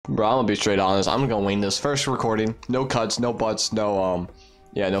Bro, I'm gonna be straight honest. I'm gonna wing this first recording. No cuts, no butts, no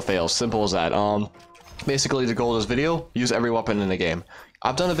yeah, no fails. Simple as that. Basically the goal of this video, use every weapon in the game.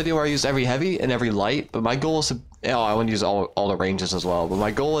 I've done a video where I used every heavy and every light, but my goal is to, I want to use all the ranges as well. But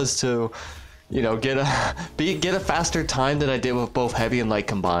my goal is to, you know, get a faster time than I did with both heavy and light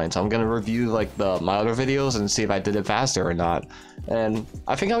combined. So I'm gonna review like my other videos and see if I did it faster or not. And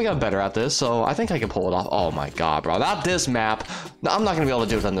I think I got better at this, so I think I can pull it off. Oh my god, bro! Not this map. No, I'm not gonna be able to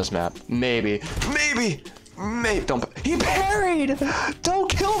do it on this map. Maybe. Don't. He parried. Don't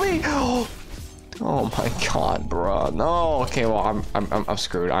kill me. Oh my god, bro. No. Okay, well I'm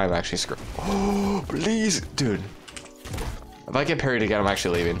screwed. I'm actually screwed. Oh, please, dude. If I get parried again, I'm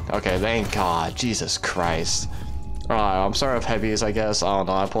actually leaving. Okay, thank God. Jesus Christ. I'm sorry of heavies, I guess. I don't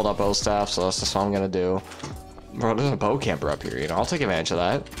know. I pulled up bow staff, so that's just what I'm gonna do. Bro, there's a bow camper up here, you know. I'll take advantage of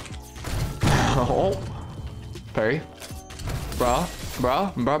that. Oh. Parry. Bruh.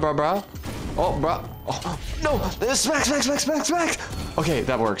 Oh, bruh. Oh, no! Smack! Okay,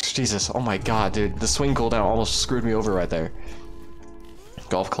 that works. Jesus. Oh my god, dude. The swing cooldown almost screwed me over right there.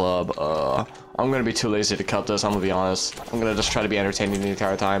 Golf club. I'm gonna be too lazy to cut this, I'm gonna be honest. I'm gonna just try to be entertaining the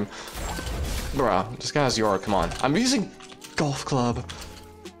entire time. Bruh, this guy has your, come on. I'm using golf club.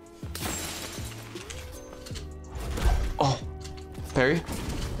 Oh, parry.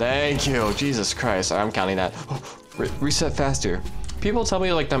 Thank you. Jesus Christ. I'm counting that. Oh, reset faster. People tell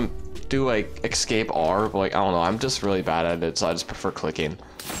me like them do like escape R, but like I don't know. I'm just really bad at it, so I just prefer clicking.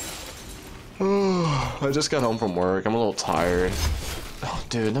 I just got home from work. I'm a little tired. Oh,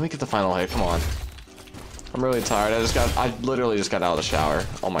 dude, let me get the final hit. Come on. I'm really tired. I literally just got out of the shower.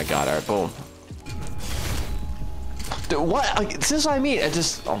 Oh my god. All right, boom. Dude, what? Like, this is what I mean. It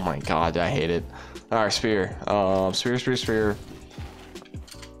just. Oh my god, I hate it. All right, spear. Spear.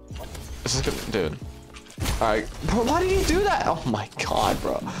 This is good, dude. All right, bro. Why did he do that? Oh my god,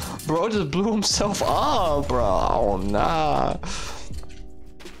 bro. Bro just blew himself up, bro. Oh nah.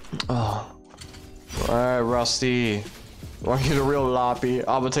 Oh. All right, Rusty. Want to get a real loppy.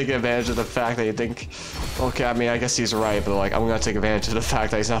 I'm gonna take advantage of the fact that you think. Okay, I mean, I guess he's right, but like, I'm gonna take advantage of the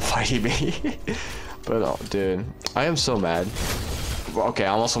fact that he's not fighting me. But oh, dude, I am so mad. Okay,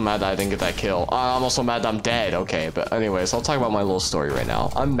 I'm also mad that I didn't get that kill. I'm also mad that I'm dead. Okay, but anyways, I'll talk about my little story right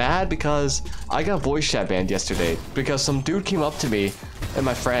now. I'm mad because I got voice chat banned yesterday because some dude came up to me and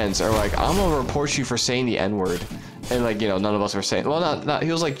my friends are like, I'm gonna report you for saying the N-word. And like, you know, none of us were saying, well, not,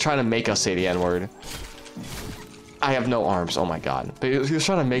 he was like trying to make us say the N-word. I have no arms, oh my god. But he was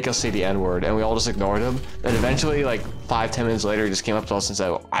trying to make us say the N-word and we all just ignored him. And eventually, like 5-10 minutes later, he just came up to us and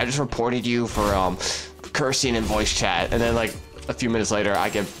said, I just reported you for cursing in voice chat. And then like a few minutes later, I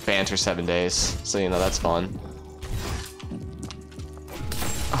get banned for 7 days. So, you know, that's fun.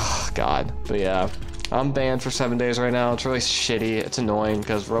 Oh, God. But yeah, I'm banned for 7 days right now. It's really shitty. It's annoying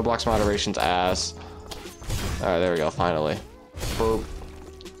because Roblox moderation's ass. All right, there we go, finally. Boop.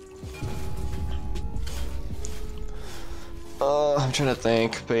 I'm trying to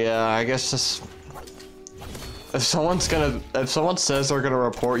think, but yeah, I guess just if someone says they're gonna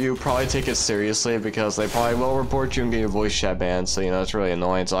report you, probably take it seriously because they probably will report you and get your voice chat banned. So you know it's really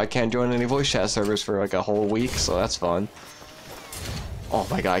annoying. So I can't join any voice chat servers for like a whole week, so that's fun. Oh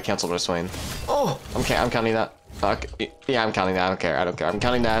my god, I canceled my swing. Oh, I'm counting that. Yeah, I'm counting that. I don't care. I'm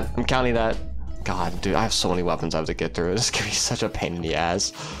counting that. God, dude, I have so many weapons I have to get through. This is gonna be such a pain in the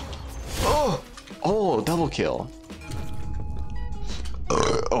ass. Oh, double kill.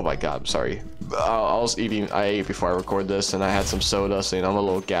 Oh my god, I'm sorry. I ate before I record this and I had some soda, so you know, I'm a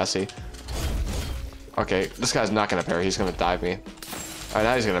little gassy. Okay, this guy's not gonna parry, he's gonna dive me. Alright,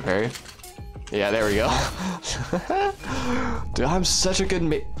 now he's gonna parry. Yeah, there we go. Dude, I'm such a good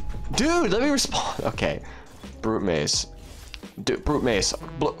dude, let me respond. Okay, brute mace. Dude, brute mace.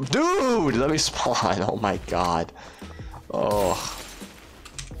 Dude, let me spawn. Oh my god. Oh.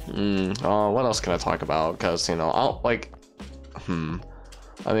 What else can I talk about? Because, you know, I'll like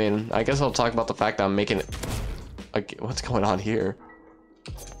I mean, I guess I'll talk about the fact that I'm making it. Like, what's going on here?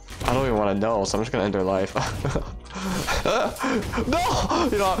 I don't even want to know, so I'm just gonna end their life. No,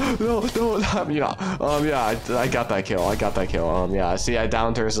 you know, no, yeah, I got that kill. Yeah, see, I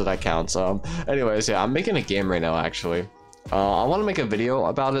downed her, so that counts. Anyways, yeah, I'm making a game right now, actually. I want to make a video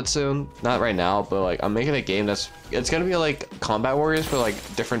about it soon. Not right now, but like, I'm making a game it's gonna be like Combat Warriors for like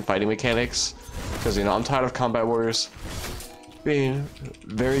different fighting mechanics. Because, you know, I'm tired of Combat Warriors being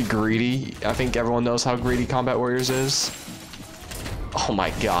very greedy. I think everyone knows how greedy Combat Warriors is. Oh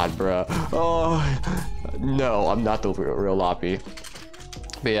my god, bro. Oh no, I'm not the real Loppy.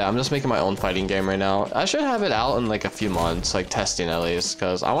 But yeah, I'm just making my own fighting game right now. I should have it out in like a few months, like testing at least,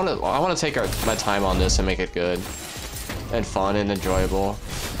 because I want to take my time on this and make it good and fun and enjoyable.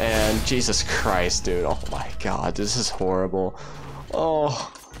 And Jesus Christ, dude. Oh my god, this is horrible.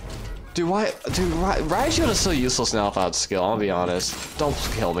 Oh. Dude, riot shield is so useless now without skill, I'll be honest. Don't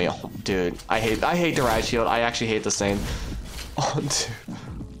kill me. Oh, dude, I hate the riot shield. I actually hate the same. Oh, dude.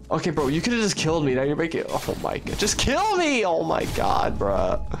 Okay, bro, you could have just killed me. Now you're making... Oh my god. Just kill me! Oh my god,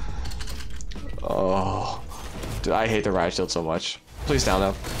 bro. Oh. Dude, I hate the riot shield so much. Please down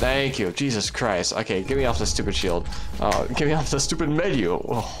though. Thank you. Jesus Christ. Okay, get me off the stupid shield. Get me off the stupid menu.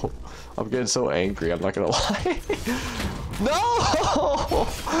 Oh, I'm getting so angry. I'm not gonna lie. No!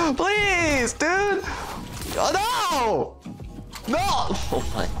 Please, dude! Oh, no! No! Oh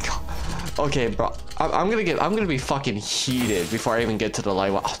my god. Okay, bro. I'm gonna be fucking heated before I even get to the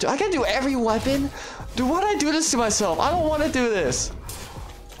light. Oh, dude, I gotta do every weapon? Dude, why'd I do this to myself? I don't want to do this.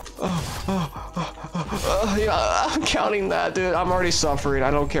 Yeah, I'm counting that, dude. I'm already suffering. I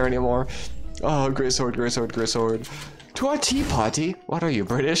don't care anymore. Oh, great sword, great sword, great sword. To our tea party. What are you,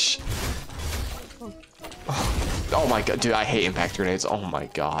 British? Oh my god, dude, I hate impact grenades. Oh my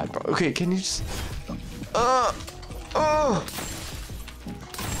god, bro. Okay, can you just... Oh,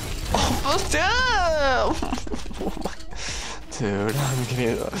 damn! Oh my... Dude,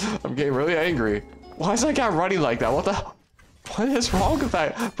 I'm getting really angry. Why is that guy running like that? What is wrong with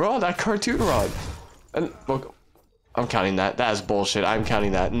that? Bro, that cartoon run. And look, I'm counting that. That is bullshit. I'm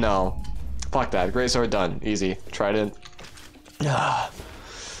counting that. No. Fuck that. Great sword done. Easy. Trident. Oh,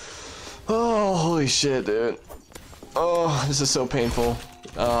 holy shit, dude. Oh, this is so painful.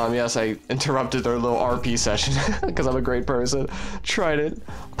 Yes, I interrupted their little RP session because I'm a great person. Trident.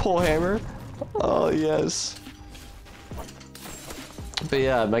 Pull hammer. Oh, yes. But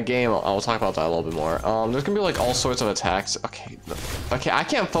yeah, my game, I'll talk about that a little bit more. There's gonna be like all sorts of attacks. Okay, I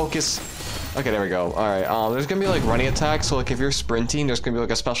can't focus. Okay, there we go. Alright, there's gonna be like running attacks. So like if you're sprinting, there's gonna be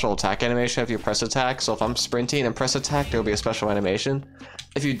like a special attack animation if you press attack. So if I'm sprinting and press attack, there'll be a special animation.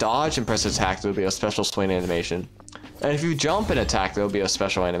 If you dodge and press attack, there'll be a special swing animation. And if you jump and attack, there'll be a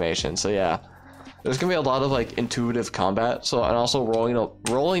special animation. So yeah. There's gonna be a lot of like intuitive combat. So and also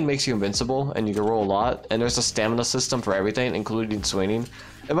rolling makes you invincible and you can roll a lot. And there's a stamina system for everything, including swinging.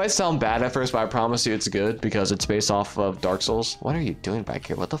 It might sound bad at first, but I promise you it's good because it's based off of Dark Souls. What are you doing back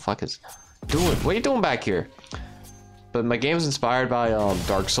here? What the fuck is doing? What are you doing back here? But my game is inspired by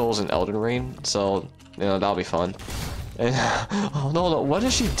Dark Souls and Elden Ring, so you know that'll be fun. And, oh no, what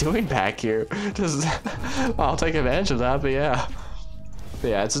is she doing back here? Just I'll take advantage of that, but yeah. But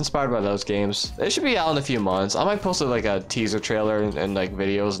yeah, it's inspired by those games. It should be out in a few months. I might post like a teaser trailer and like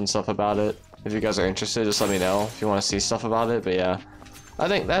videos and stuff about it. If you guys are interested, just let me know if you want to see stuff about it. But yeah, I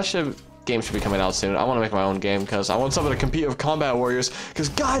think that game should be coming out soon. I want to make my own game because I want someone to compete with Combat Warriors. Because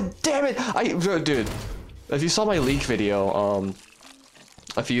god damn it, dude, if you saw my leak video,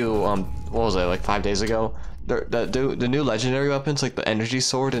 a few what was it, like 5 days ago? The new legendary weapons, like the energy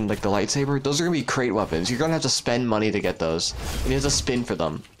sword and like the lightsaber, those are gonna be crate weapons. You're gonna have to spend money to get those. And you have to spin for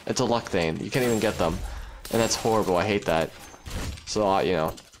them. It's a luck thing. You can't even get them. And that's horrible. I hate that. So, you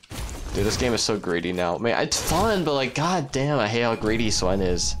know. Dude, this game is so greedy now. Man, it's fun, but like, god damn, I hate how greedy Swen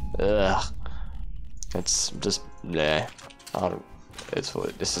is. Ugh. It's just, nah.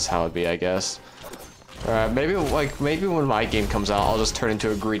 This is how it be, I guess. Alright, maybe when my game comes out, I'll just turn into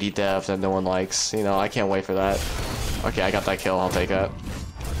a greedy dev that no one likes. You know, I can't wait for that. Okay, I got that kill. I'll take that.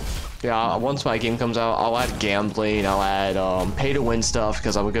 Yeah, once my game comes out, I'll add gambling. I'll add pay-to-win stuff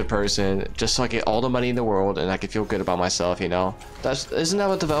because I'm a good person, just so I get all the money in the world and I can feel good about myself. You know, isn't that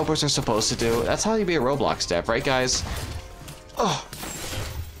what developers are supposed to do? That's how you be a Roblox dev, right, guys? Oh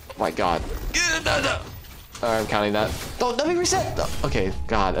my god. Alright, I'm counting that. Don't let me reset! Okay,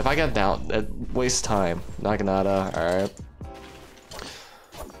 god, if I get down, it wastes time. Naginata, alright.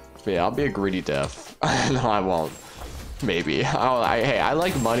 Yeah, I'll be a greedy dev. No, I won't. Maybe. Hey, I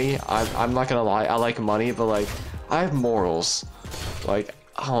like money. I'm not gonna lie, I like money, but like, I have morals. Like,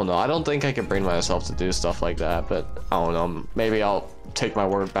 I don't know, I don't think I can bring myself to do stuff like that, but I don't know, maybe I'll take my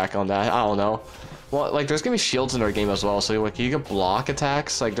word back on that. I don't know. Well, like, there's gonna be shields in our game as well, so like, you can block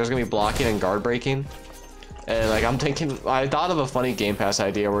attacks, like, there's gonna be blocking and guard breaking. And like I'm thinking, I thought of a funny Game Pass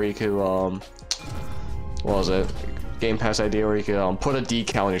idea where you could, what was it? Game Pass idea where you could put a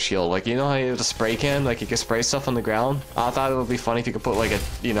decal on your shield. Like, you know how you have the spray can, like you can spray stuff on the ground? I thought it would be funny if you could put like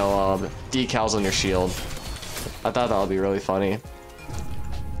decals on your shield. I thought that would be really funny.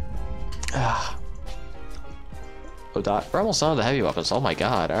 Oh, we're almost done with the heavy weapons. Oh my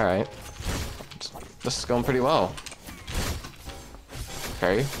god, alright. This is going pretty well.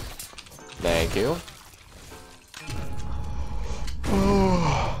 Okay. Thank you.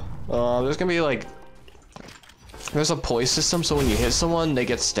 There's gonna be like, there's a poise system, so when you hit someone, they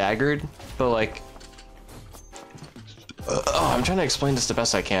get staggered. But like, I'm I'm trying to explain this the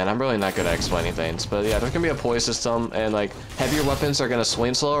best I can. I'm really not good at explaining things, but yeah, there's gonna be a poise system, and like heavier weapons are gonna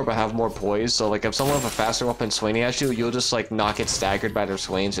swing slower but have more poise. So like if someone with a faster weapon swinging at you, you'll just like not get staggered by their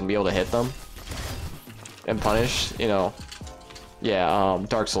swings and be able to hit them and punish. You know, yeah.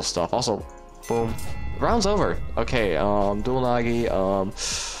 Dark Souls stuff. Also, boom, round's over. Okay. Dual Nagi.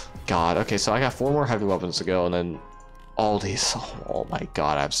 God. Okay, so I got 4 more heavy weapons to go, and then all these. Oh my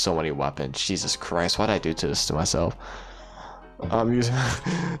God, I have so many weapons. Jesus Christ, why did I do this to myself? I'm using.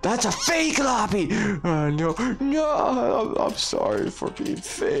 That's a fake lobby. No, I'm sorry for being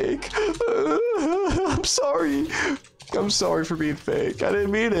fake. I'm sorry. I'm sorry for being fake. I didn't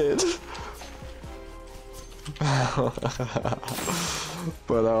mean it.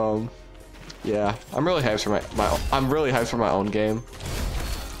 But yeah, I'm really hyped for my own game.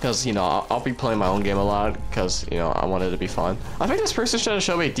 Because, you know, I'll be playing my own game a lot because, you know, I want it to be fun. I think this person's trying to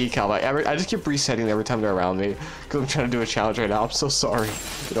show me a decal. I just keep resetting every time they're around me because I'm trying to do a challenge right now. I'm so sorry.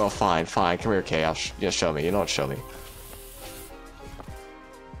 You know, fine. Come here, Kay. Show me. You know what? Show me.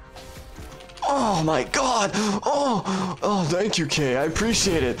 Oh my God. Oh, thank you, Kay. I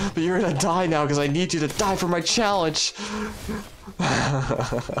appreciate it. But you're gonna die now because I need you to die for my challenge.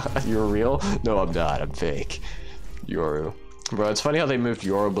 You're real? No, I'm not. I'm fake. Yoru. Bro, it's funny how they moved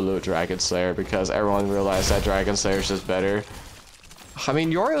Yoru below Dragon Slayer because everyone realized that Dragon Slayer is just better. I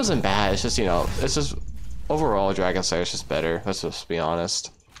mean, Yoru isn't bad. It's just, you know, it's just overall Dragon Slayer is just better. Let's just be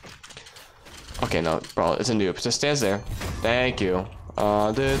honest. Okay, no, bro, it's a noob. It just stands there. Thank you.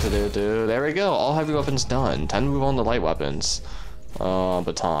 There we go. All heavy weapons done. Time to move on to light weapons.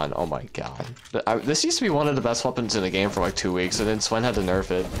 Baton. Oh my God. This used to be one of the best weapons in the game for like 2 weeks, and then Swen had to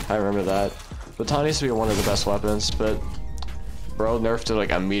nerf it. I remember that. Baton used to be one of the best weapons, but bro nerfed it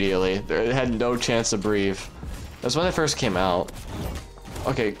like immediately. It had no chance to breathe. That's when it first came out.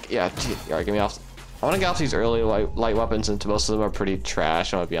 Okay, yeah, alright, get me off. I want to get off these early light weapons, and most of them are pretty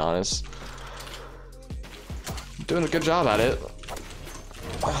trash, I'm gonna be honest. Doing a good job at it.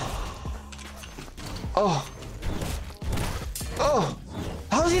 Oh,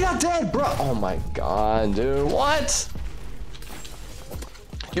 how is he not dead, bro? Oh my God, dude, what?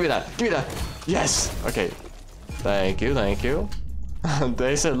 Give me that. Yes. Okay, thank you.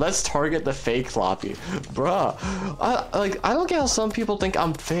 They said, let's target the fake floppy. Bruh. I don't get how some people think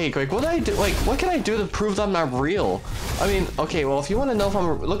I'm fake. Like, what do I do? Like, what can I do to prove that I'm not real? I mean, okay, well, if you want to know if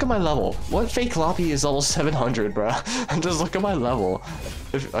I'm... Look at my level. What fake floppy is level 700, bruh? Just look at my level.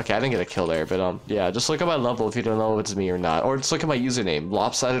 Okay, I didn't get a kill there, but, yeah, just look at my level if you don't know if it's me or not. Or just look at my username,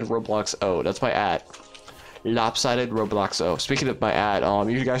 Lopsided Roblox O. That's my @ Lopsided Roblox O. Speaking of my ad,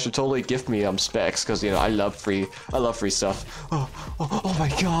 you guys should totally gift me specs because, you know, I love free stuff. Oh my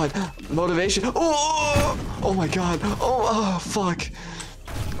God, motivation. Oh my God. Oh fuck.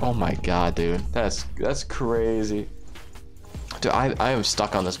 Oh my God, dude, that's crazy. Dude, I am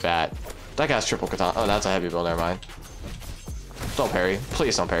stuck on this bat. That guy's triple katana. Oh, that's a heavy build. Never mind. Don't parry,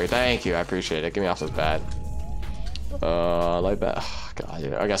 please don't parry. Thank you, I appreciate it. Get me off this bat. Like that. Oh, God,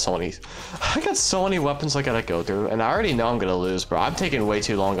 dude, I got so many weapons I gotta go through, and I already know I'm gonna lose, bro. I'm taking way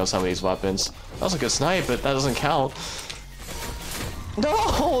too long on some of these weapons. That was a good snipe, but that doesn't count.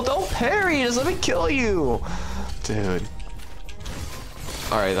 No, don't parry. Just let me kill you, dude.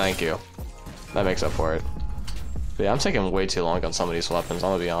 All right, thank you. That makes up for it. But yeah, I'm taking way too long on some of these weapons.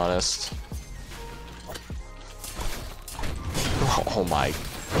 I'm gonna be honest. Oh my.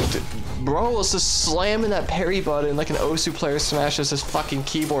 Dude, bro, it's just slamming that parry button like an Osu player smashes his fucking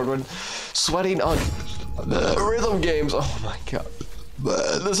keyboard when sweating on rhythm games. Oh my God.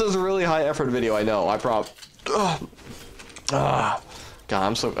 This is a really high effort video, I know. God,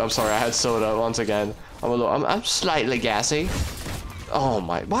 I'm sorry. I had soda once again. I'm slightly gassy. Oh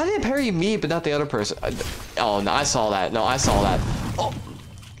my. Why did it parry me but not the other person? Oh no, I saw that. No, I saw that. Oh.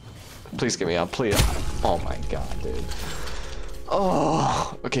 Please get me up, please. Oh my God, dude.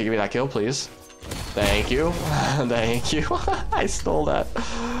 Oh, okay, give me that kill, please. Thank you. Thank you. I stole that.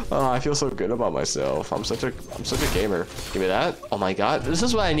 Oh, I feel so good about myself. I'm such a gamer. Give me that. Oh my God, this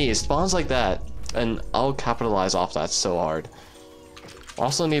is what I need. Spawns like that, and I'll capitalize off that so hard. I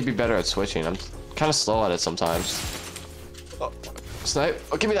also need to be better at switching. I'm kind of slow at it sometimes. Oh, snipe.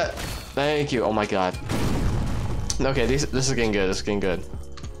 Oh, give me that. Thank you. Oh my God. Okay, this is getting good. This is getting good.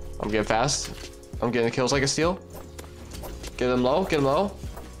 I'm getting fast. I'm getting kills like a steal. Get him low, get him low.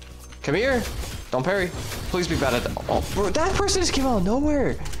 Come here. Don't parry. Please be bad at that. Oh, bro, that person just came out of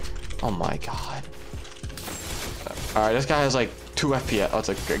nowhere. Oh my God. Alright, this guy has like 2 FPS. Oh, it's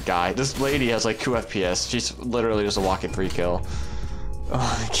a good guy. This lady has like 2 FPS. She's literally just a walking free kill.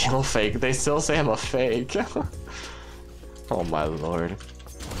 Oh, kill fake. They still say I'm a fake. Oh my Lord.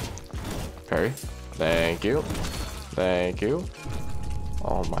 Parry. Thank you. Thank you.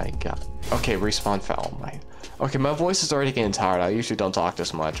 Oh my god. Okay, respawn foul. Oh my. Okay, my voice is already getting tired. I usually don't talk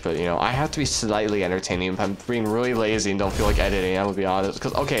this much, but you know, I have to be slightly entertaining. If I'm being really lazy and don't feel like editing, I'm gonna be honest.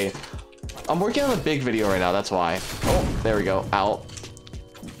 Because, okay, I'm working on a big video right now, that's why. Oh, there we go. Out.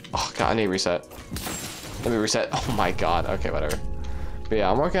 Oh god, I need to reset. Let me reset. Oh my god. Okay, whatever. But yeah,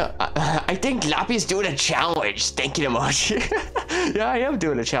 I'm working on, I think Lappy's doing a challenge. Thank you so much. Yeah, I am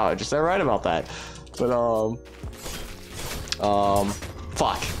doing a challenge. They're right about that. But,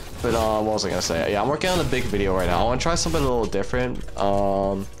 fuck. But what was I gonna say? Yeah, I'm working on a big video right now. I want to try something a little different.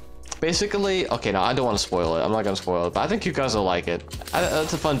 Basically, okay, no, I don't want to spoil it. I'm not gonna spoil it, but I think you guys will like it.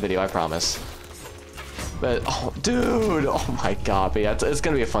 It's a fun video, I promise. But oh, dude, oh my god, but yeah, it's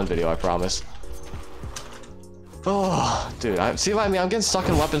gonna be a fun video, I promise. Oh, dude, see what I mean? I'm getting stuck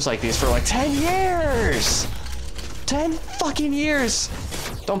in weapons like these for like 10 years. 10 fucking years.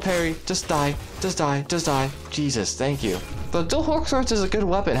 Don't parry, just die, just die, just die. Jesus, thank you. The dual hook swords is a good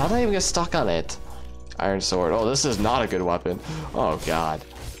weapon. How did I even get stuck on it? Iron sword. Oh, this is not a good weapon. Oh god.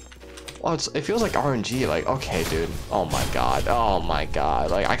 Oh, it feels like RNG. Like, okay, dude. Oh my god. Oh my god.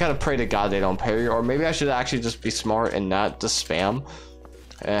 Like, I gotta pray to God they don't parry, or maybe I should actually just be smart and not just spam.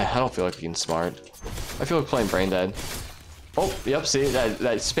 I don't feel like being smart. I feel like playing brain dead. Oh, yep. See, that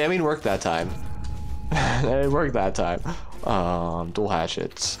spamming worked that time. It worked that time. Dual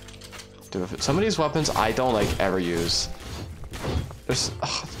hatchets. Dude, some of these weapons I don't like ever use. There's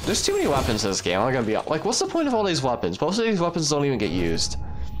too many weapons in this game. I'm gonna be like, what's the point of all these weapons? Most of these weapons don't even get used.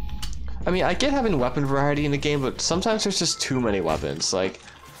 I mean, I get having weapon variety in the game, but sometimes there's just too many weapons. Like,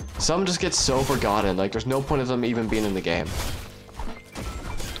 some just get so forgotten. Like, there's no point of them even being in the game.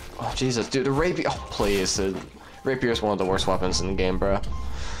 Oh Jesus, dude, the rapier. Oh please, the rapier is one of the worst weapons in the game, bro.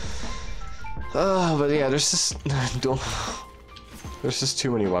 But yeah, there's just there's just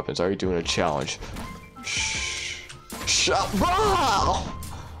too many weapons. Are you doing a challenge? Shut up!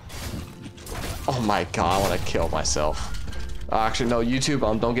 Oh my god, I want to kill myself. Actually, no, YouTube,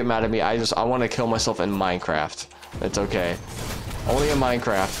 don't get mad at me. I want to kill myself in Minecraft. It's okay. Only in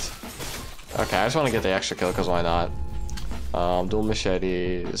Minecraft. Okay, I just want to get the extra kill, because why not? Dual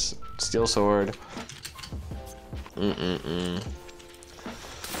machetes, steel sword.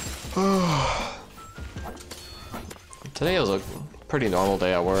 Today was a pretty normal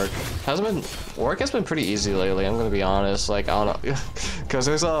day at work. Work has been pretty easy lately, I'm gonna be honest. Like, I don't know, because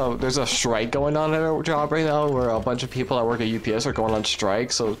there's a strike going on at our job right now where a bunch of people that work at UPS are going on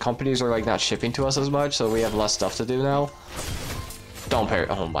strike, so companies are like not shipping to us as much, so we have less stuff to do now. Don't parry.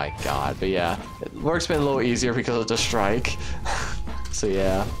 Oh my god. But yeah, work's been a little easier because of the strike. So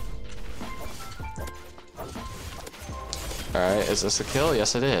yeah. Alright, is this a kill?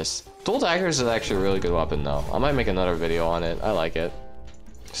 Yes it is. Dual daggers is actually a really good weapon though. I might make another video on it. I like it.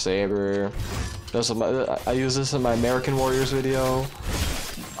 Saber. I use this in my American Warriors video.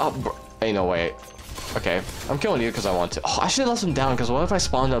 Oh, ain't no way. Okay, I'm killing you because I want to. Oh, I should have left him down, because what if I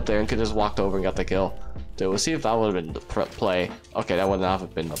spawned up there and could just walked over and got the kill? Dude, we'll see if that would have been the play. Okay, that would not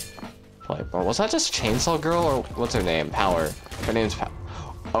have been the play. Bro, was that just Chainsaw Girl, or what's her name? Power. Her name's Power.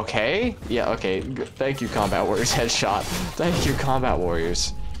 Okay, yeah, okay. Thank you, Combat Warriors. Headshot. Thank you, Combat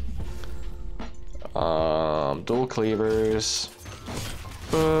Warriors. Dual cleavers.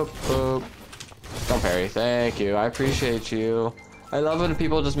 Boop, boop. Don't parry. Thank you. I appreciate you. I love when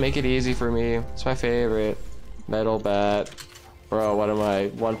people just make it easy for me. It's my favorite. Metal bat. Bro, what am I?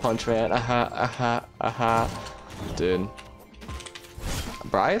 One Punch Man. Dude.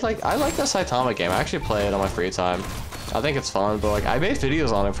 Bro, I like the Saitama game. I actually play it on my free time. I think it's fun, but like I made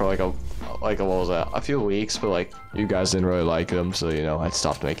videos on it for what was that? A few weeks, but like you guys didn't really like them, so you know I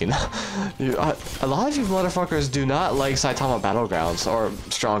stopped making them. A lot of you motherfuckers do not like Saitama Battlegrounds or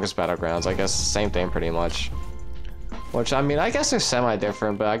Strongest Battlegrounds. I guess same thing pretty much. Which I mean, I guess they're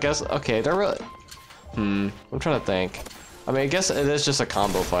semi-different, but I guess okay, they're really. I'm trying to think. I mean, I guess it is just a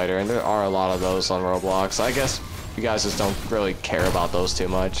combo fighter, and there are a lot of those on Roblox. I guess you guys just don't really care about those too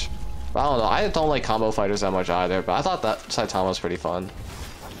much. But I don't know. I don't like combo fighters that much either, but I thought that Saitama was pretty fun.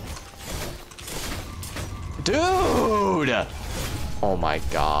 Dude! Oh my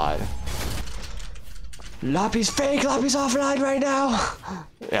god. Lappy's fake! Lappy's offline right now!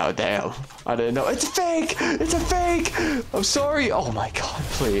 Oh, damn. I didn't know. It's a fake! It's a fake! I'm sorry! Oh my god,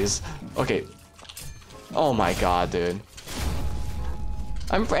 please. Okay. Oh my god, dude.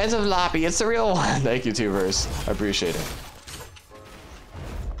 I'm friends with Lappy. It's the real one. Thank you, tubers. I appreciate it.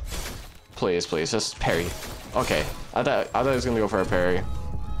 Please, please, just parry. Okay. I thought he was gonna go for a parry.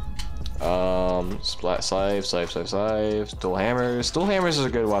 Splat slive, dual hammers. Dual hammers is a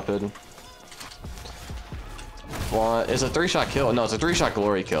good weapon. One is a 3-shot kill. No, it's a 3-shot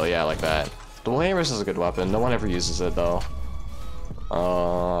glory kill. Yeah, like that. The Hammer's is a good weapon. No one ever uses it though.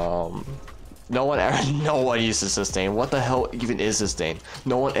 No one uses sustain. What the hell even is sustain?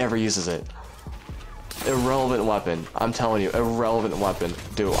 No one ever uses it. Irrelevant weapon. I'm telling you, irrelevant weapon.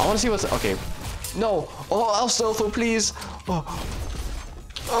 Dude, I want to see what's okay. No. Oh, El Stofo, please.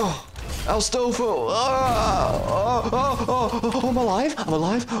 Oh, El Stofo. I'm alive. I'm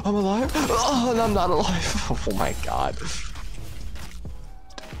alive. I'm alive. Oh, and I'm not alive. Oh my god.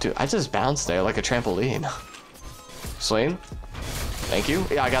 Dude, I just bounced there like a trampoline. Slain. Thank you.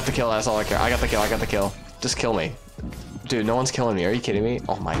 Yeah, I got the kill. That's all I care. I got the kill. I got the kill. Just kill me. Dude, no one's killing me. Are you kidding me?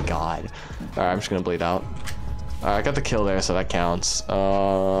 Oh my god. Alright, I'm just gonna bleed out. Alright, I got the kill there, so that counts.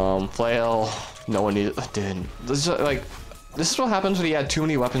 Flail. No one needs. Dude, this is what happens when you add too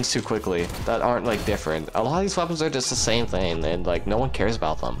many weapons too quickly that aren't like different. A lot of these weapons are just the same thing, and like no one cares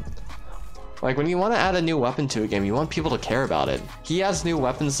about them. Like when you want to add a new weapon to a game, you want people to care about it. He adds new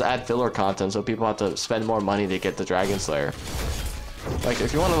weapons to add filler content, so people have to spend more money to get the Dragon Slayer. Like,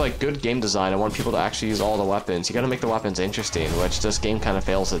 if you want to, like, good game design and want people to actually use all the weapons, you gotta make the weapons interesting, which this game kind of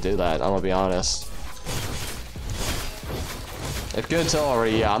fails to do that, I'm gonna be honest. If you couldn't tell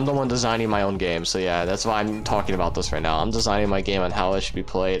already, yeah, I'm the one designing my own game, so yeah, that's why I'm talking about this right now. I'm designing my game on how it should be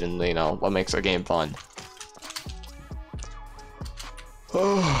played and, you know, what makes a game fun.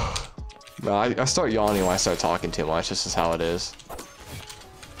 No, I start yawning when I start talking too much, this is how it is.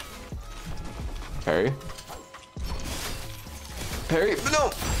 Parry. Parry, no!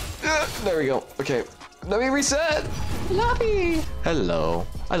 There we go. Okay, let me reset! Lobby! Hello.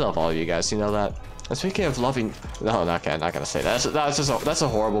 I love all of you guys, you know that? And speaking of loving... No, not gonna say that. That's a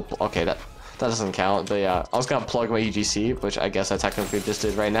horrible... Okay, that doesn't count, but yeah. I was gonna plug my UGC, which I guess I technically just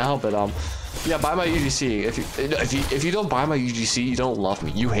did right now, but yeah, buy my UGC. If you don't buy my UGC, you don't love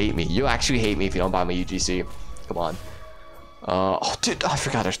me. You hate me. You actually hate me if you don't buy my UGC. Come on. Oh, dude, I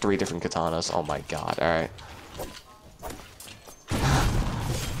forgot there's 3 different katanas. Oh my god, alright.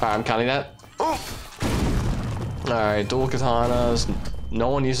 Alright, I'm counting that. Alright, dual katanas. No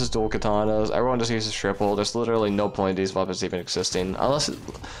one uses dual katanas. Everyone just uses triple. There's literally no point of these weapons even existing. Unless...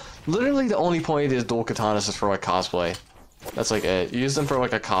 Literally the only point of these dual katanas is for like cosplay. That's like it. You use them for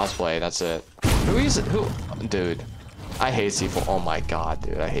like a cosplay, that's it. Who uses it? Who? Dude. I hate C4. Oh my god,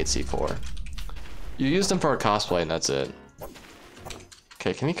 dude. I hate C4. You use them for a cosplay and that's it.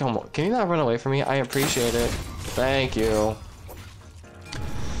 Okay, can you not run away from me? I appreciate it. Thank you.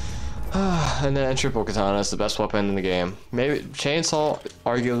 And then triple katana is the best weapon in the game. Maybe chainsaw,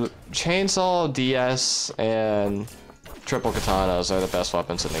 DS, and triple katanas are the best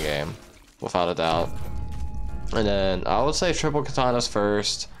weapons in the game, without a doubt. And then I would say triple katanas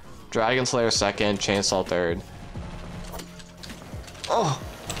first, Dragon Slayer second, chainsaw third. Oh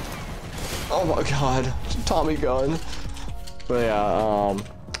my god, Tommy gun. But yeah,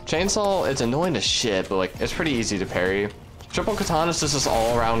 chainsaw, it's annoying as shit, but like it's pretty easy to parry. Triple katanas is just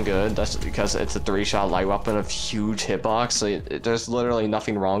all around good. That's because it's a 3-shot light weapon of huge hitbox. So there's literally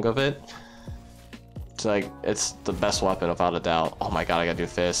nothing wrong with it. It's like it's the best weapon without a doubt. Oh my god, I gotta do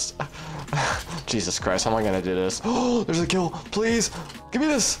fist. Jesus Christ, how am I gonna do this? Oh, there's a kill. Please, give me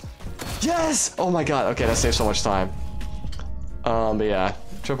this. Yes. Oh my god. Okay, that saves so much time. But yeah,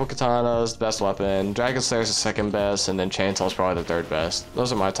 triple katana's the best weapon. Dragon Slayer's the second best, and then chainsaw's probably the third best.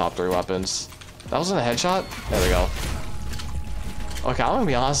 Those are my top 3 weapons. That wasn't a headshot. There we go. Okay, I'm gonna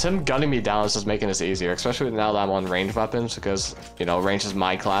be honest, him gunning me down is just making this easier, especially now that I'm on ranged weapons, because, you know, range is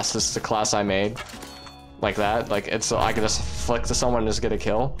my class, this is the class I made. Like that, like, it's so I can just flick to someone and just get a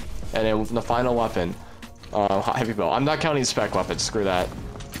kill. And then the final weapon, heavy bow. I'm not counting spec weapons, screw that.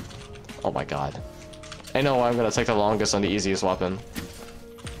 Oh my god. I know I'm gonna take the longest on the easiest weapon.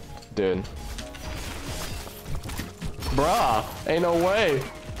 Dude. Bruh, ain't no way.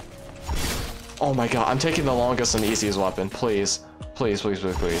 Oh my god, I'm taking the longest and the easiest weapon, please. Please, please,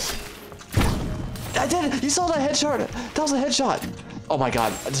 please, please. I did it! You saw that headshot! That was a headshot! Oh my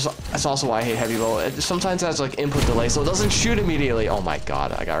god, that's also why I hate heavy bow. Sometimes it has like input delay, so it doesn't shoot immediately. Oh my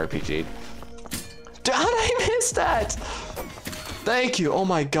god, I got RPG'd. Dude, how did I miss that? Thank you, oh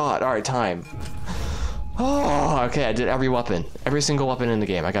my god. Alright, time. Oh, okay, I did every weapon. Every single weapon in the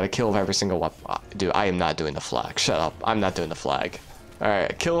game. I got a kill with every single weapon. Dude, I am not doing the flag. Shut up, I'm not doing the flag.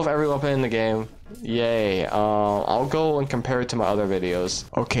 Alright, kill with every weapon in the game. Yay. I'll go and compare it to my other videos.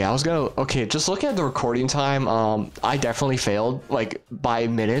 Okay, just looking at the recording time, I definitely failed, like, by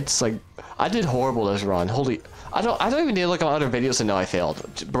minutes. Like, I did horrible this run. Holy, I don't even need to look at other videos to know I failed.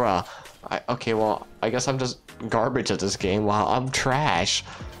 Bruh. Okay, well, I guess I'm just garbage at this game. Wow, I'm trash.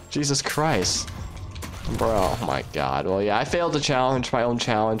 Jesus Christ. Bro, oh my god. Well, yeah, I failed the challenge, my own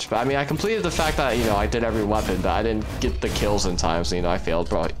challenge. But I mean, I completed the fact that, you know, I did every weapon, but I didn't get the kills in time. So, you know, I failed.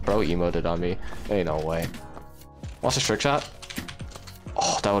 Bro emoted on me. Ain't no way. Watch a trick shot.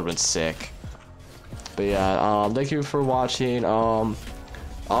 Oh, that would have been sick. But yeah, thank you for watching.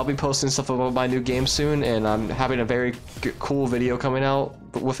 I'll be posting stuff about my new game soon, and I'm having a very cool video coming out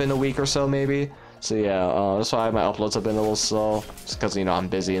within a week or so, maybe. So yeah, that's why my uploads have been a little slow, just because, you know, I'm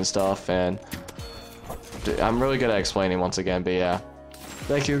busy and stuff, and I'm really good at explaining once again. But yeah,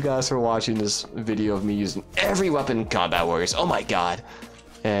 thank you guys for watching this video of me using every weapon in Combat Warriors. Oh my god.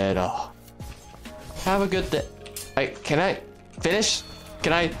 And have a good day. Can I finish?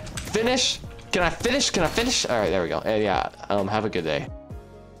 Can I finish? Can I finish? Can I finish? All right, there we go. And yeah, have a good day.